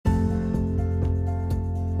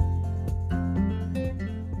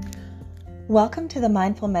Welcome to the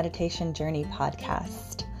Mindful Meditation Journey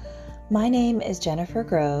podcast. My name is Jennifer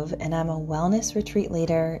Grove, and I'm a wellness retreat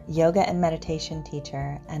leader, yoga and meditation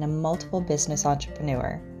teacher, and a multiple business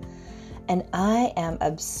entrepreneur. And I am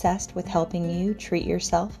obsessed with helping you treat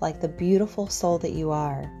yourself like the beautiful soul that you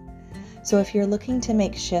are. So if you're looking to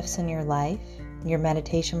make shifts in your life, your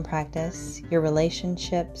meditation practice, your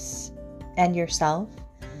relationships, and yourself,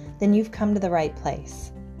 then you've come to the right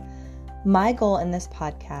place. My goal in this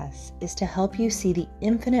podcast is to help you see the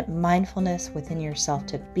infinite mindfulness within yourself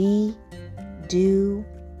to be, do,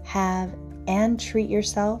 have, and treat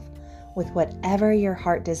yourself with whatever your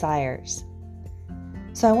heart desires.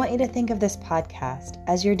 So I want you to think of this podcast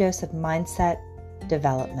as your dose of mindset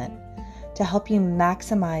development to help you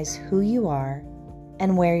maximize who you are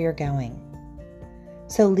and where you're going.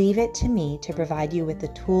 So leave it to me to provide you with the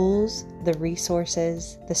tools, the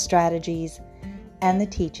resources, the strategies, and the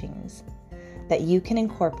teachings that you can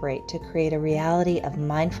incorporate to create a reality of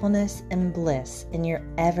mindfulness and bliss in your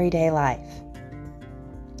everyday life.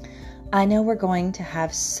 I know we're going to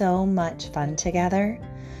have so much fun together,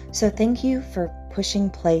 so thank you for pushing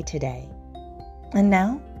play today. And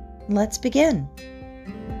now, let's begin.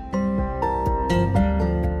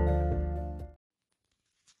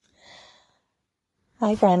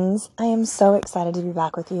 Hi friends, I am so excited to be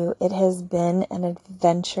back with you. It has been an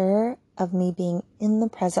adventure of me being in the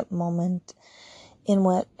present moment in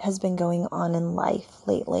what has been going on in life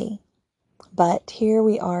lately. But here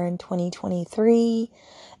we are in 2023,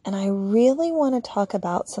 and I really want to talk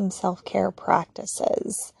about some self-care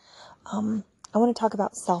practices. I want to talk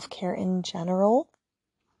about self-care in general.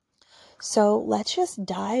 So let's just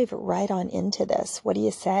dive right on into this. What do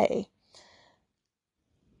you say?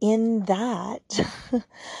 In that,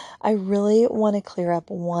 I really want to clear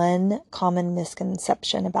up one common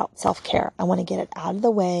misconception about self-care. I want to get it out of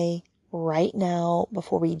the way right now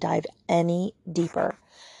before we dive any deeper.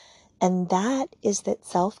 And that is that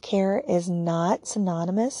self-care is not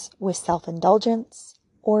synonymous with self-indulgence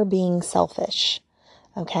or being selfish.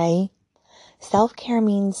 Okay? Self-care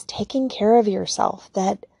means taking care of yourself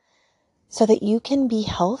so that you can be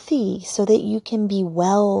healthy, so that you can be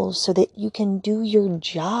well, so that you can do your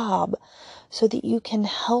job, so that you can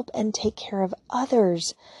help and take care of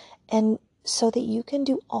others, and so that you can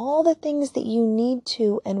do all the things that you need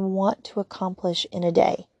to and want to accomplish in a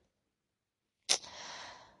day.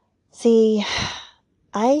 See,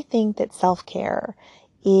 I think that self-care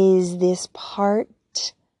is this part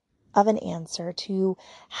of an answer to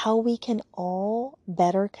how we can all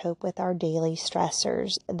better cope with our daily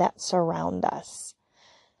stressors that surround us.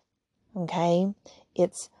 Okay?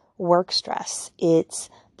 It's work stress. It's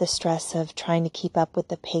the stress of trying to keep up with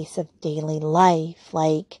the pace of daily life,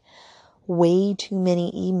 like way too many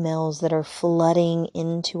emails that are flooding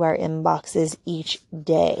into our inboxes each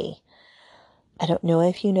day. I don't know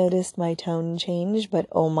if you noticed my tone change, but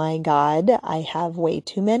oh my God, I have way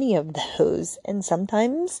too many of those. And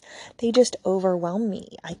sometimes they just overwhelm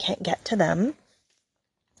me. I can't get to them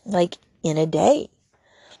like in a day.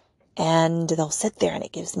 And they'll sit there and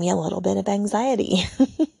it gives me a little bit of anxiety.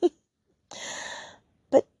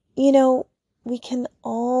 But, we can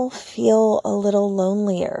all feel a little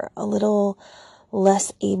lonelier, a little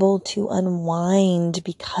less able to unwind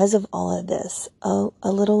because of all of this, a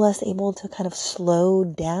little less able to kind of slow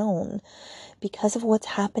down because of what's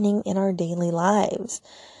happening in our daily lives.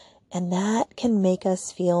 And that can make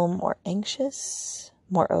us feel more anxious,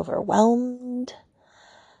 more overwhelmed.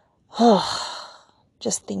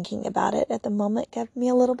 Just thinking about it at the moment gives me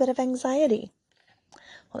a little bit of anxiety.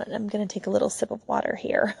 Hold on, I'm going to take a little sip of water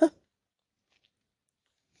here.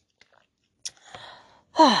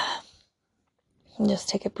 Just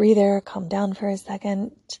take a breather, calm down for a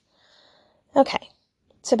second. Okay,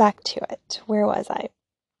 so back to it. Where was I?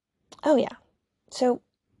 Oh yeah. So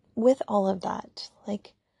with all of that,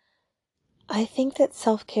 I think that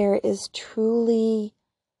self-care is truly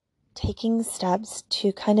taking steps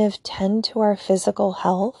to kind of tend to our physical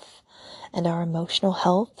health and our emotional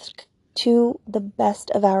health to the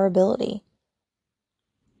best of our ability.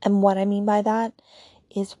 And what I mean by that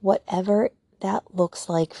is whatever that looks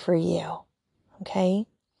like for you. Okay?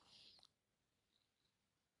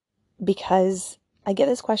 Because I get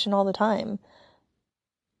this question all the time.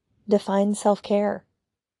 Define self-care.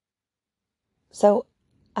 So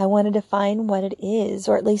I want to define what it is,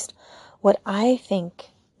 or at least what I think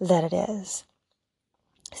that it is.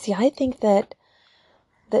 See, I think that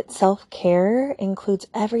self-care includes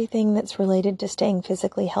everything that's related to staying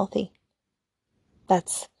physically healthy.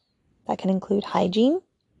 That can include hygiene,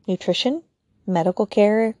 nutrition, medical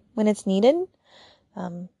care when it's needed.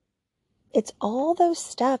 It's all those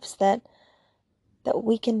steps that that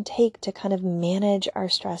we can take to kind of manage our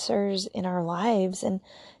stressors in our lives and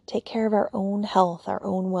take care of our own health, our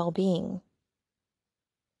own well-being.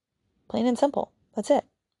 Plain and simple. That's it,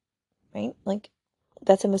 right? Like,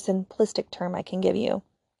 that's the most simplistic term I can give you.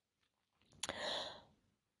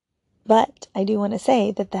 But I do want to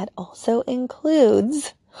say that that also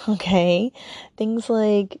includes, okay, things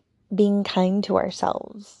like being kind to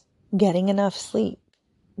ourselves, getting enough sleep,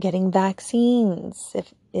 getting vaccines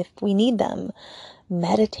if we need them,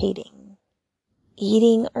 meditating,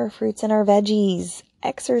 eating our fruits and our veggies,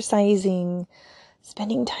 exercising,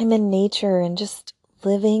 spending time in nature, and just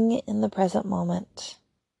living in the present moment.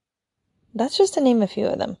 That's just to name a few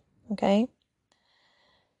of them, okay?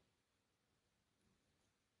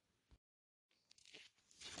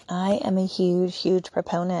 I am a huge, huge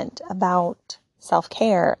proponent about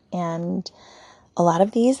self-care, and a lot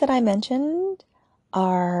of these that I mentioned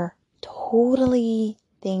are totally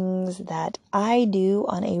things that I do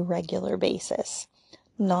on a regular basis.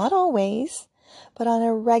 Not always, but on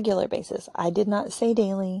a regular basis. I did not say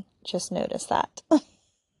daily, just notice that.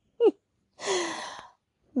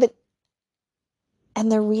 And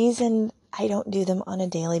the reason I don't do them on a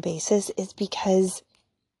daily basis is because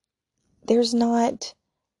there are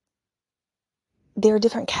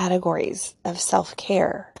different categories of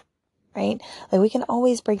self-care, right? Like, we can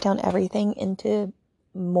always break down everything into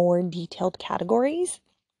more detailed categories.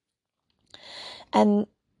 And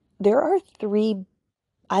there are 3,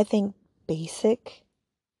 I think, basic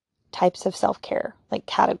types of self-care, like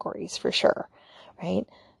categories for sure, right?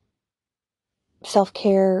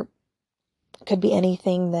 Self-care could be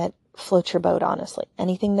anything that floats your boat, honestly.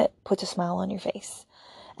 Anything that puts a smile on your face.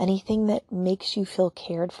 Anything that makes you feel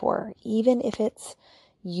cared for, even if it's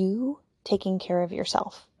you taking care of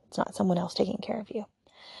yourself. It's not someone else taking care of you.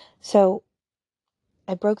 So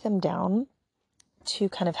I broke them down to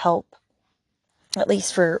kind of help, at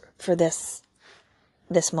least for this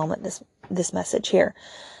moment, this message here.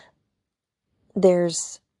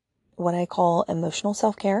 There's what I call emotional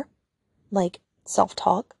self-care, like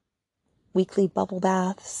self-talk, weekly bubble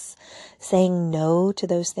baths, saying no to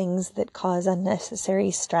those things that cause unnecessary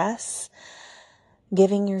stress,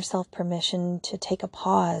 giving yourself permission to take a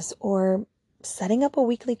pause, or setting up a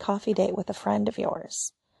weekly coffee date with a friend of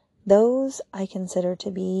yours. Those I consider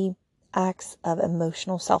to be acts of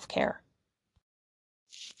emotional self-care.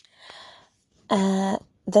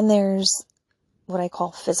 Then there's what I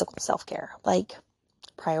call physical self-care, like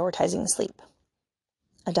prioritizing sleep,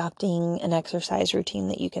 adopting an exercise routine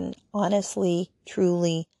that you can honestly,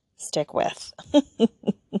 truly stick with.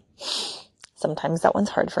 Sometimes that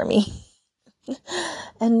one's hard for me.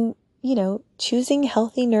 And, choosing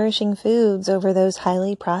healthy, nourishing foods over those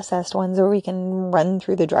highly processed ones where we can run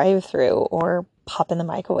through the drive-thru or pop in the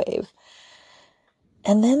microwave.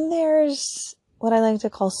 And then there's what I like to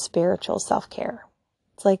call spiritual self-care.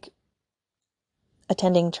 It's like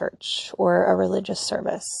attending church or a religious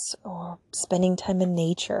service, or spending time in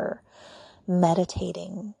nature,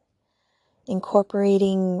 meditating,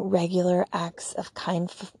 incorporating regular acts of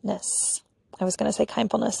kindness. I was going to say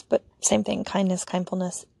kindfulness, but same thing, kindness,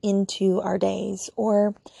 into our days,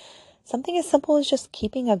 or something as simple as just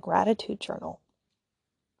keeping a gratitude journal.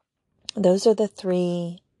 Those are the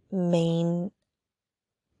 3 main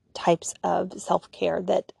types of self-care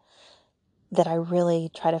that I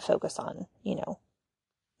really try to focus on.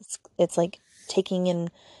 It's like taking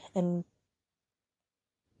and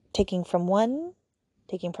taking from one,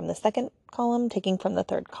 taking from the second column, taking from the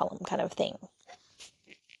third column kind of thing.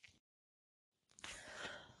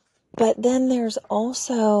 But then there's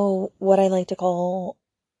also what I like to call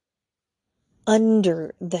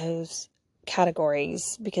under those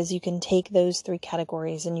categories, because you can take those 3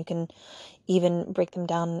 categories and you can even break them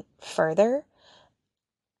down further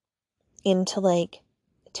into like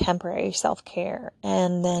temporary self-care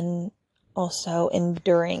and then also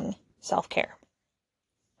enduring self-care.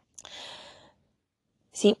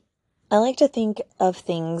 See, I like to think of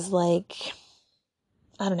things like,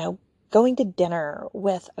 I don't know, going to dinner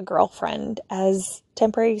with a girlfriend as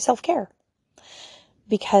temporary self-care.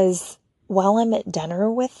 Because while I'm at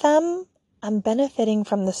dinner with them, I'm benefiting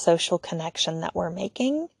from the social connection that we're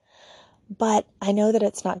making, but I know that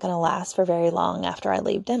it's not going to last for very long after I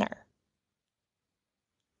leave dinner.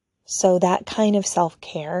 So that kind of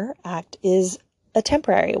self-care act is a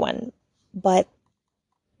temporary one, but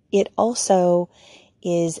it also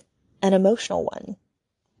is an emotional one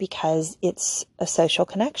because it's a social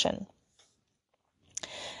connection.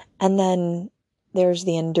 And then there's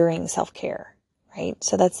the enduring self-care, right?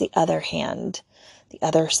 So that's the other hand, the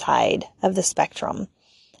other side of the spectrum.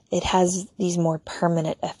 It has these more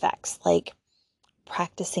permanent effects, like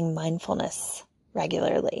practicing mindfulness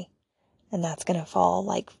regularly. And that's going to fall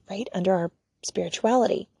like right under our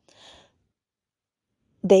spirituality.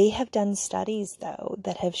 They have done studies, though,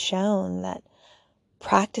 that have shown that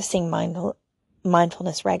practicing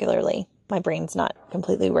mindfulness regularly, my brain's not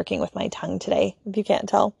completely working with my tongue today, if you can't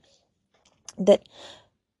tell, that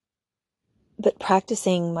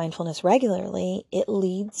practicing mindfulness regularly, it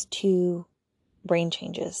leads to brain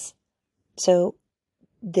changes. So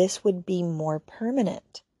this would be more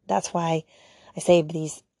permanent. That's why I say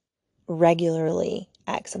these regularly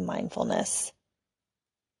acts of mindfulness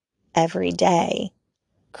every day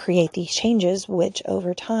create these changes, which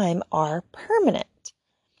over time are permanent.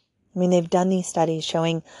 I mean, they've done these studies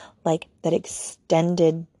showing like that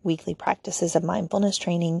extended weekly practices of mindfulness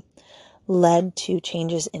training led to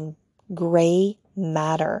changes in gray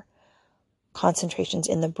matter concentrations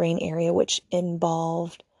in the brain area, which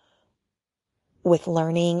involved with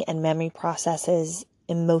learning and memory processes,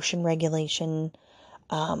 emotion regulation,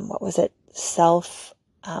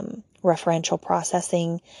 referential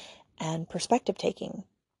processing, and perspective taking.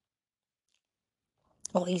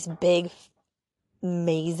 All these big,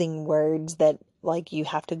 amazing words that like you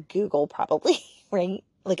have to Google probably, right?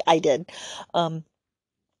 Like I did.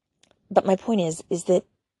 But my point is that,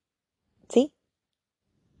 see,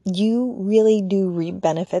 you really do reap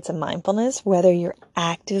benefits of mindfulness, whether you're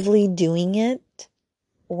actively doing it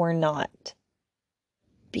or not,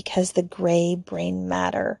 because the gray brain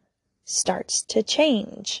matter starts to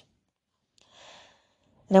change.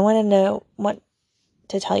 And I want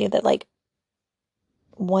to tell you that like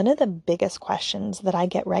one of the biggest questions that I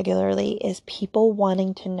get regularly is people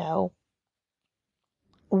wanting to know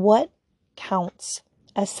what counts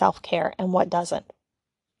as self-care and what doesn't.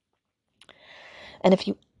 And if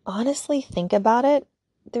you honestly think about it,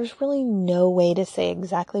 there's really no way to say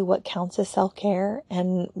exactly what counts as self-care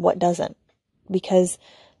and what doesn't, because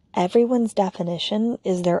everyone's definition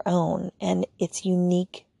is their own and it's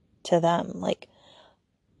unique to them. Like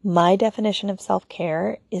my definition of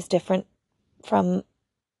self-care is different from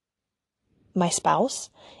my spouse.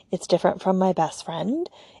 It's different from my best friend.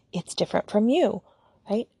 It's different from you,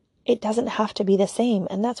 right? It doesn't have to be the same.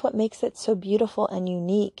 And that's what makes it so beautiful and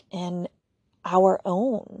unique and our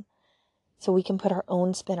own. So we can put our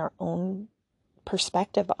own spin, our own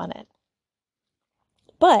perspective on it.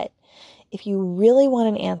 But if you really want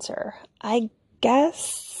an answer, I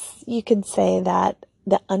guess you could say that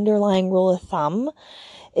the underlying rule of thumb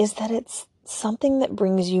is that it's something that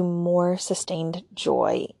brings you more sustained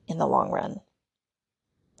joy in the long run,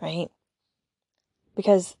 right?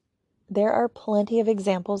 Because there are plenty of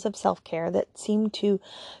examples of self-care that seem to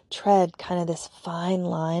tread kind of this fine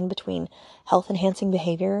line between health-enhancing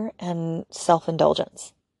behavior and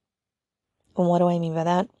self-indulgence. And what do I mean by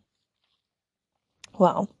that?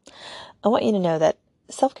 Well, I want you to know that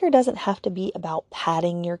self-care doesn't have to be about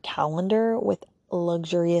padding your calendar with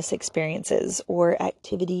luxurious experiences or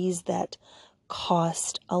activities that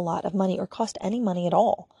cost a lot of money or cost any money at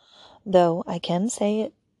all. Though I can say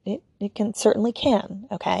it can certainly can,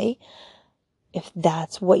 okay? If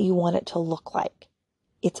that's what you want it to look like.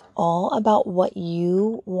 It's all about what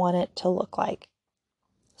you want it to look like.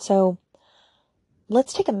 So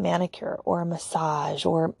let's take a manicure or a massage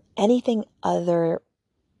or anything other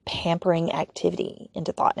pampering activity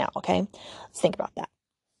into thought now, okay? Let's think about that.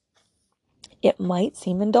 It might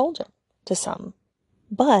seem indulgent to some,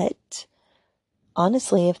 but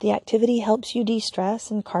honestly, if the activity helps you de-stress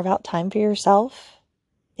and carve out time for yourself,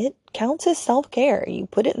 it counts as self-care. You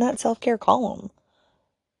put it in that self-care column.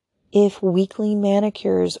 If weekly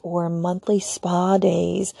manicures or monthly spa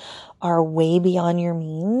days are way beyond your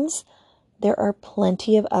means, there are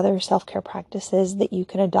plenty of other self-care practices that you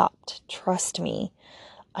can adopt. Trust me.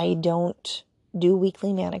 I don't do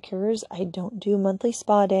weekly manicures. I don't do monthly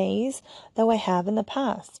spa days, though I have in the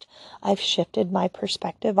past. I've shifted my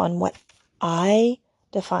perspective on what I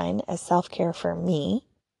define as self-care for me,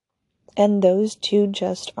 and those two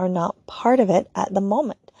just are not part of it at the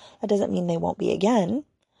moment. That doesn't mean they won't be again.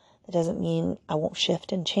 That doesn't mean I won't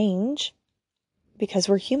shift and change, because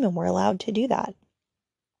we're human. We're allowed to do that.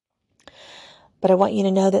 But I want you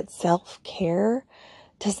to know that self-care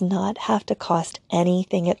does not have to cost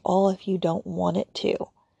anything at all if you don't want it to.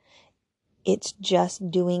 It's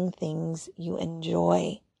just doing things you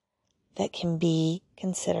enjoy that can be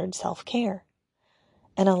considered self-care.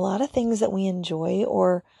 And a lot of things that we enjoy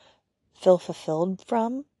or feel fulfilled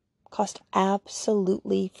from cost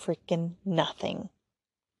absolutely freaking nothing.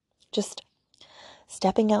 Just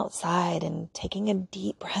stepping outside and taking a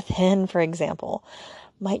deep breath in, for example,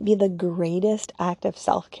 might be the greatest act of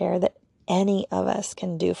self-care that any of us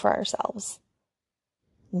can do for ourselves.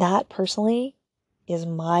 That personally is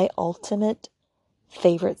my ultimate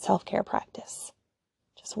favorite self-care practice.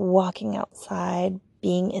 Just walking outside,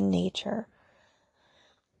 being in nature.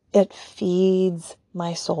 It feeds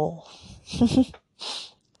my soul.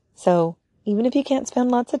 So even if you can't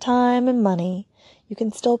spend lots of time and money, you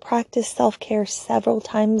can still practice self-care several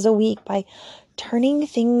times a week by turning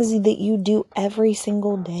things that you do every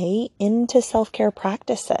single day into self-care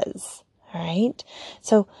practices. All right?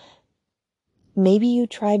 So maybe you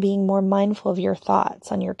try being more mindful of your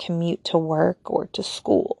thoughts on your commute to work or to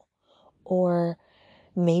school. Or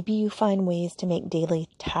maybe you find ways to make daily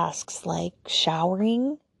tasks like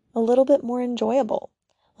showering a little bit more enjoyable.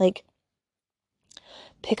 Like,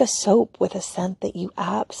 pick a soap with a scent that you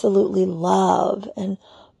absolutely love and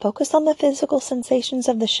focus on the physical sensations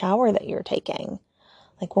of the shower that you're taking.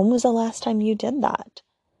 Like, when was the last time you did that?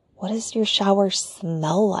 What does your shower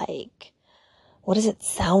smell like? What does it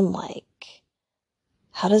sound like?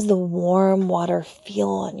 How does the warm water feel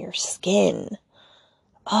on your skin?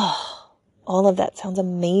 Oh, all of that sounds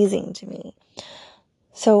amazing to me.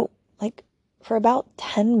 So, like, for about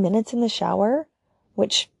 10 minutes in the shower,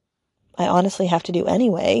 which I honestly have to do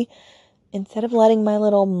anyway, instead of letting my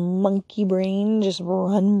little monkey brain just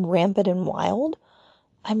run rampant and wild,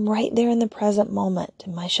 I'm right there in the present moment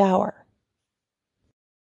in my shower.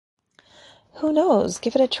 Who knows?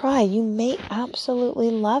 Give it a try. You may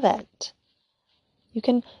absolutely love it. You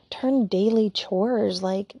can turn daily chores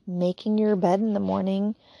like making your bed in the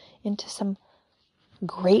morning into some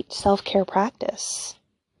great self-care practice.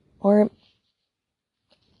 Or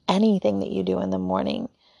anything that you do in the morning.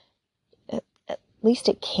 At least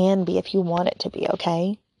it can be if you want it to be,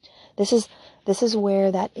 okay? This is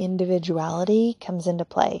where that individuality comes into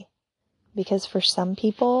play. Because for some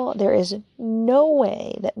people, there is no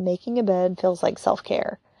way that making a bed feels like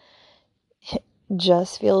self-care. It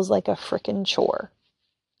just feels like a frickin' chore.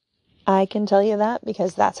 I can tell you that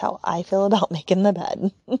because that's how I feel about making the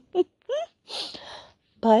bed.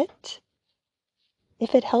 But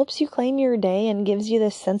if it helps you claim your day and gives you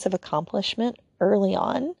this sense of accomplishment early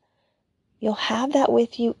on, you'll have that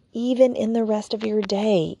with you even in the rest of your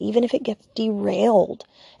day. Even if it gets derailed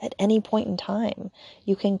at any point in time,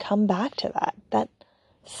 you can come back to that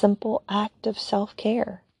simple act of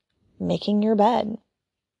self-care, making your bed.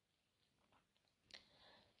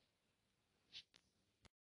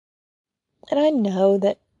 And I know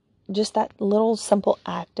that just that little simple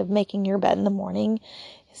act of making your bed in the morning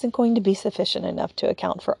isn't going to be sufficient enough to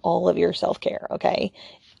account for all of your self-care, okay?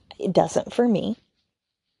 It doesn't for me.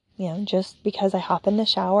 Just because I hop in the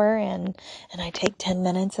shower and I take 10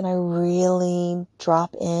 minutes and I really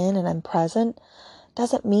drop in and I'm present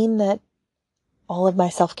doesn't mean that all of my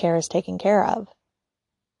self-care is taken care of.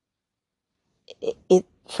 It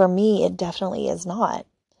for me, it definitely is not.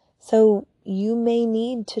 So you may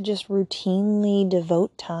need to just routinely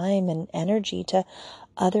devote time and energy to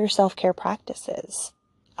other self-care practices.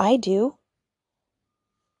 I do.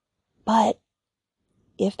 But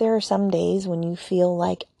if there are some days when you feel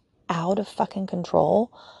like out of fucking control,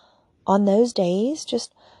 on those days,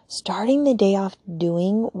 just starting the day off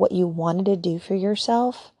doing what you wanted to do for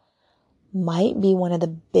yourself might be one of the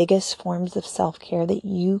biggest forms of self-care that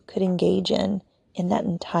you could engage in that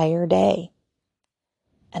entire day.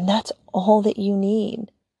 And that's all that you need.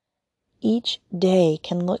 Each day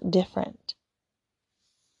can look different.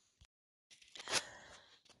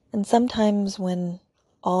 And sometimes when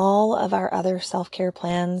all of our other self-care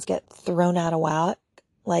plans get thrown out of whack,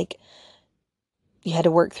 like you had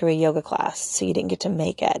to work through a yoga class so you didn't get to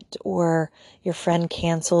make it, or your friend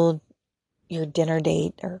canceled your dinner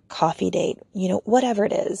date or coffee date, whatever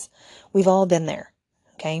it is, we've all been there,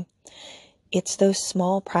 okay? It's those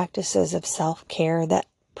small practices of self-care that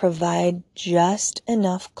provide just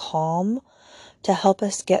enough calm to help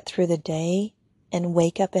us get through the day and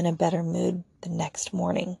wake up in a better mood the next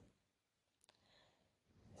morning.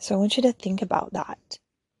 So I want you to think about that.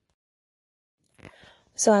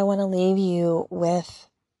 So I want to leave you with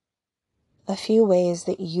a few ways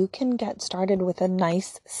that you can get started with a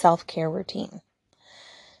nice self-care routine.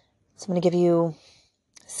 So I'm going to give you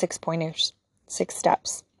 6 pointers, 6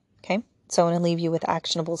 steps. Okay. So I want to leave you with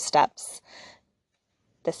actionable steps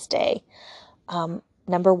this day.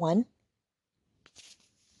 Number 1,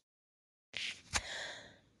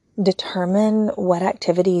 determine what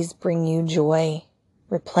activities bring you joy,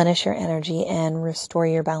 replenish your energy, and restore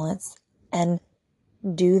your balance, and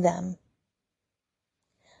do them.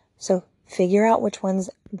 So figure out which ones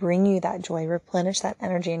bring you that joy, replenish that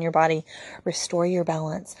energy in your body, restore your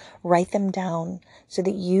balance, write them down so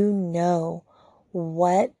that you know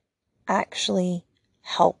what actually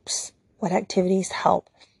helps, what activities help,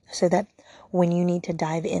 so that when you need to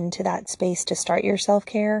dive into that space to start your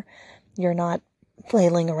self-care, you're not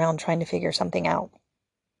flailing around trying to figure something out.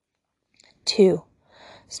 2,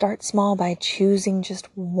 start small by choosing just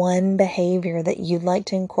one behavior that you'd like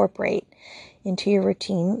to incorporate into your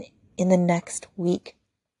routine in the next week.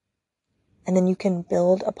 And then you can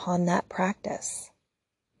build upon that practice,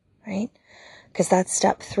 right? Because that's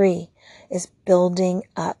step 3, is building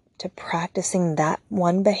up to practicing that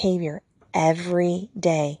one behavior every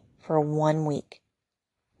day for 1 week,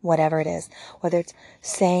 whatever it is, whether it's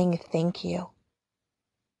saying thank you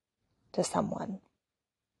to someone,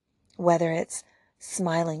 whether it's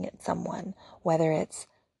smiling at someone, whether it's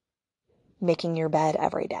making your bed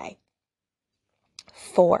every day.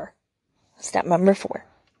 4, step number 4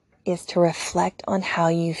 is to reflect on how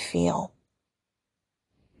you feel.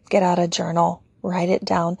 Get out a journal, write it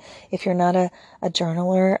down. If you're not a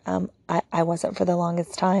journaler, I wasn't for the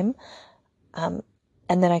longest time. And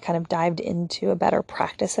then I kind of dived into a better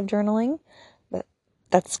practice of journaling. But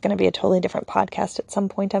that's going to be a totally different podcast at some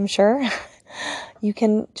point, I'm sure. You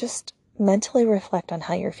can just mentally reflect on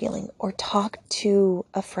how you're feeling, or talk to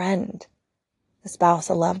a friend, a spouse,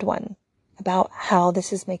 a loved one, about how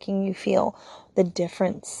this is making you feel, the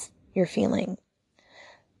difference you're feeling.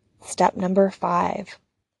 Step number 5,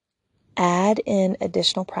 add in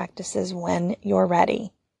additional practices when you're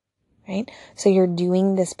ready, right? So you're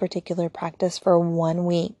doing this particular practice for 1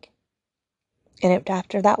 week. And if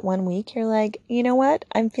after that 1 week, you're like, you know what?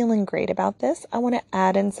 I'm feeling great about this. I want to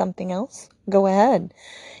add in something else. Go ahead.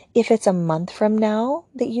 If it's a month from now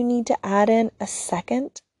that you need to add in a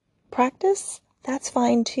second practice, that's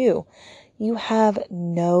fine too. You have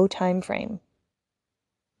no time frame.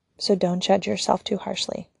 So don't judge yourself too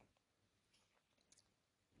harshly.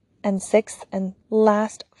 And 6th and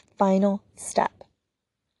last final step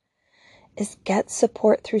is get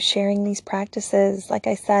support through sharing these practices, like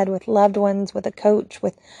I said, with loved ones, with a coach,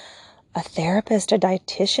 with a therapist, a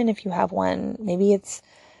dietitian if you have one. Maybe it's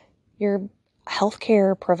your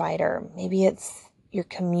healthcare provider. Maybe it's your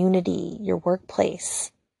community, your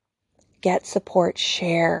workplace. Get support,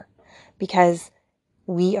 share, because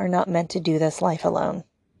we are not meant to do this life alone,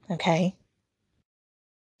 okay?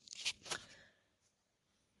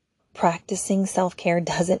 Practicing self-care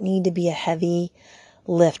doesn't need to be a heavy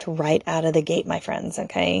lift right out of the gate, my friends,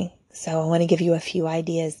 okay? So I want to give you a few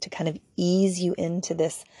ideas to kind of ease you into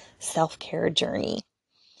this self-care journey.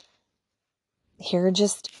 Here are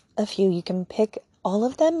just a few. You can pick all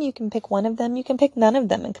of them, you can pick one of them, you can pick none of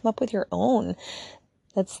them and come up with your own.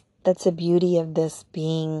 That's the beauty of this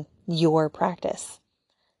being your practice.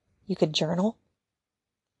 You could journal.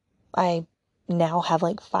 I now have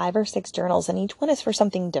like 5 or 6 journals, and each one is for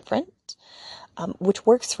something different, which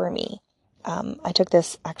works for me. I took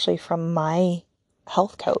this actually from my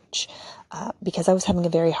health coach because I was having a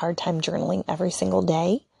very hard time journaling every single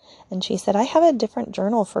day. And she said, I have a different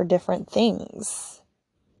journal for different things.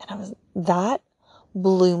 And that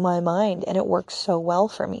blew my mind, and it works so well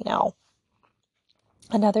for me now.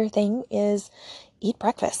 Another thing is eat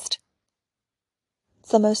breakfast.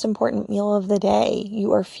 It's the most important meal of the day.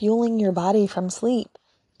 You are fueling your body from sleep.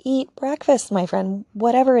 Eat breakfast, my friend,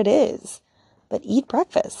 whatever it is, but eat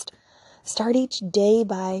breakfast. Start each day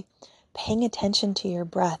by paying attention to your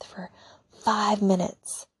breath for 5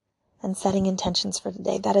 minutes and setting intentions for the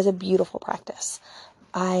day. That is a beautiful practice.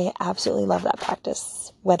 I absolutely love that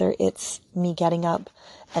practice, whether it's me getting up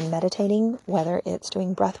and meditating, whether it's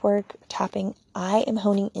doing breath work, tapping. I am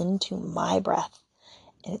honing into my breath,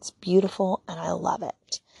 and it's beautiful, and I love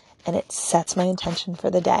it, and it sets my intention for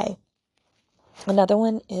the day. Another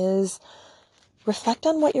one is reflect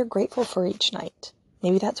on what you're grateful for each night.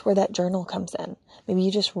 Maybe that's where that journal comes in. Maybe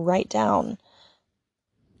you just write down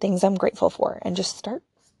things I'm grateful for and just start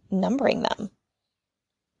numbering them.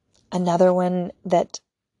 Another one that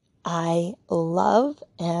I love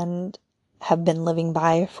and have been living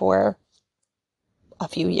by for a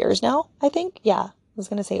few years now, I think. Yeah, I was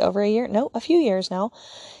going to say over a year. No, a few years now,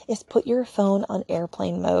 is put your phone on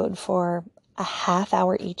airplane mode for a half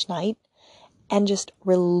hour each night and just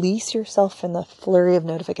release yourself from the flurry of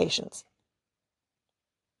notifications.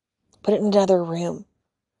 Put it in another room,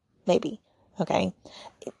 maybe. Okay.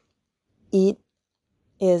 It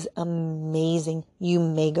is amazing. You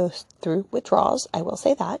may go through withdrawals. I will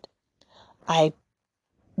say that. I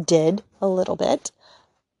did a little bit,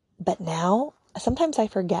 but now sometimes I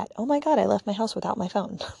forget, oh my God, I left my house without my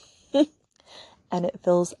phone. And it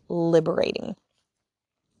feels liberating.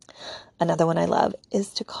 Another one I love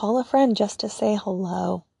is to call a friend just to say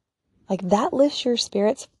hello. Like that lifts your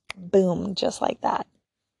spirits, boom, just like that.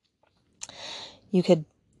 You could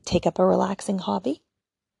take up a relaxing hobby.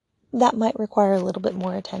 That might require a little bit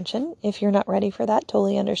more attention. If you're not ready for that,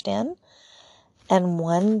 totally understand. And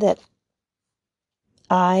one that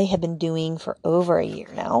I have been doing for over a year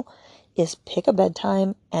now is pick a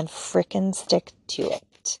bedtime and frickin' stick to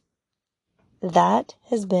it. That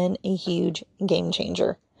has been a huge game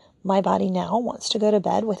changer. My body now wants to go to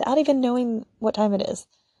bed without even knowing what time it is.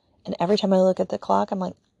 And every time I look at the clock, I'm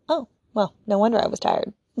like, oh, well, no wonder I was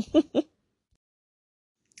tired.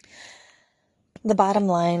 The bottom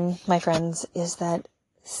line, my friends, is that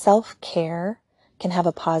self-care can have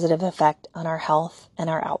a positive effect on our health and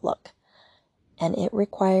our outlook. And it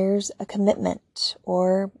requires a commitment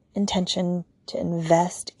or intention to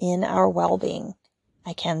invest in our well-being.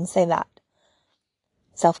 I can say that.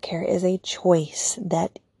 Self-care is a choice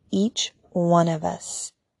that each one of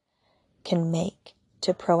us can make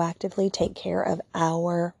to proactively take care of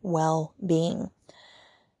our well-being.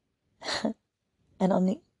 And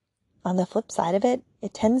on the flip side of it,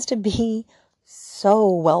 it tends to be so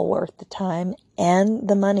well worth the time and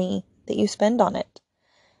the money that you spend on it.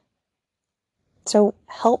 So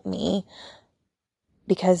help me,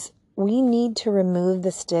 because we need to remove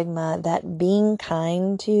the stigma that being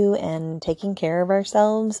kind to and taking care of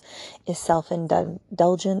ourselves is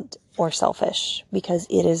self-indulgent or selfish, because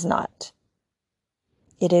it is not.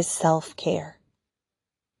 It is self-care.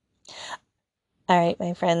 All right,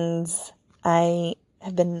 my friends, I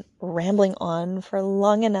have been rambling on for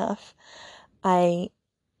long enough. I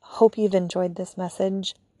hope you've enjoyed this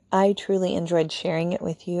message. I truly enjoyed sharing it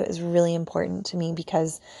with you. It was really important to me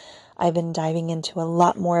because I've been diving into a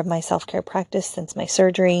lot more of my self-care practice since my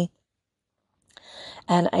surgery.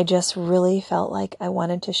 And I just really felt like I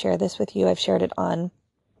wanted to share this with you. I've shared it on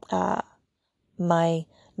my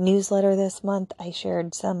newsletter this month. I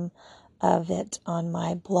shared some of it on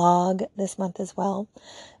my blog this month as well.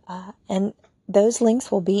 And those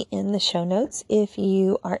links will be in the show notes if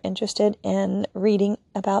you are interested in reading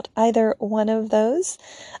about either one of those.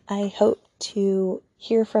 I hope to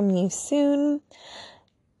hear from you soon.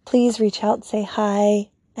 Please reach out, say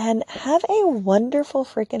hi, and have a wonderful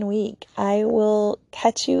freaking week. I will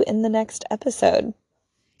catch you in the next episode.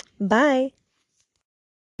 Bye.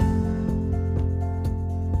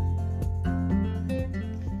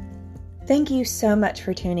 Thank you so much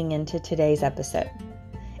for tuning into today's episode.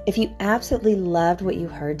 If you absolutely loved what you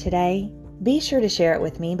heard today, be sure to share it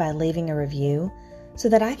with me by leaving a review so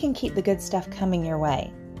that I can keep the good stuff coming your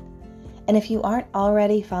way. And if you aren't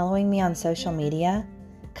already following me on social media,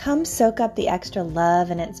 come soak up the extra love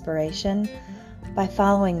and inspiration by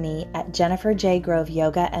following me at Jennifer J. Grove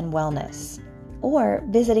Yoga and Wellness, or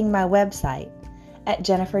visiting my website at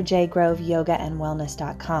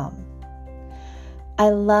jenniferjgroveyogaandwellness.com. I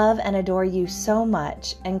love and adore you so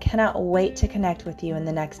much and cannot wait to connect with you in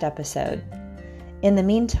the next episode. In the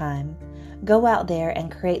meantime, go out there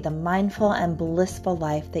and create the mindful and blissful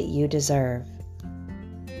life that you deserve.